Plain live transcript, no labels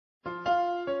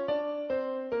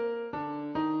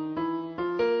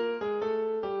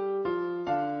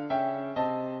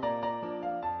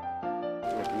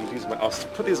these. I'll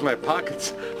put these in my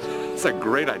pockets. It's a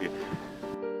great idea.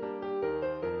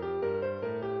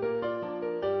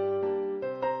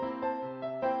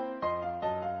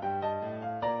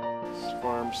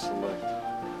 Farm Select.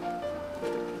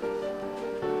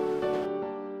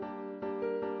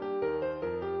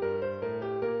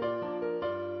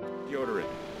 Deodorant.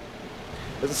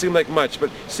 Doesn't seem like much,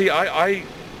 but see, I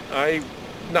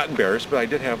not embarrassed, but I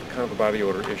did have kind of a body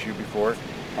odor issue before,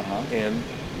 and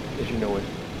as you know, it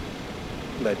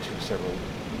led to several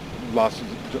lost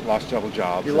several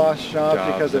jobs. You lost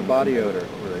jobs because of body odor,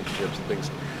 relationships and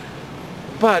things.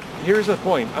 But here's the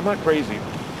point: I'm not crazy.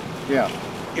 Yeah.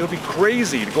 It would be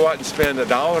crazy to go out and spend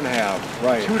 $1.50,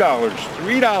 right. $2, $3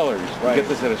 to get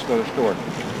this at another store.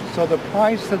 So the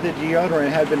price of the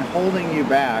deodorant had been holding you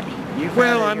back.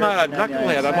 Well, I'm not a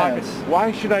knucklehead.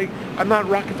 Why should I? I'm not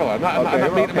Rockefeller. I'm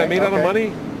not made out of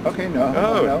money. Okay,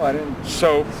 no, I didn't.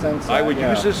 So sense that, I would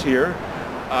use this here.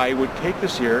 I would take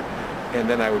this here, and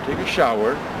then I would take a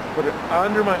shower, put it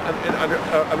under my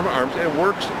arms, and it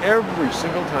works every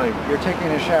single time. You're taking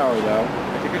a shower, though.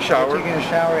 I take a shower. You're taking a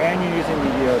shower, and you're using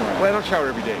the deodorant. Well, I don't shower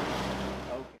every day.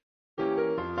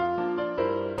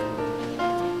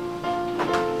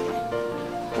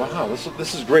 Wow,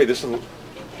 this is great. It smells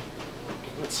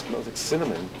like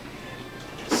cinnamon.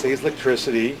 It saves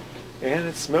electricity, and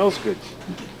it smells good.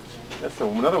 That's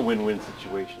another win-win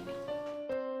situation.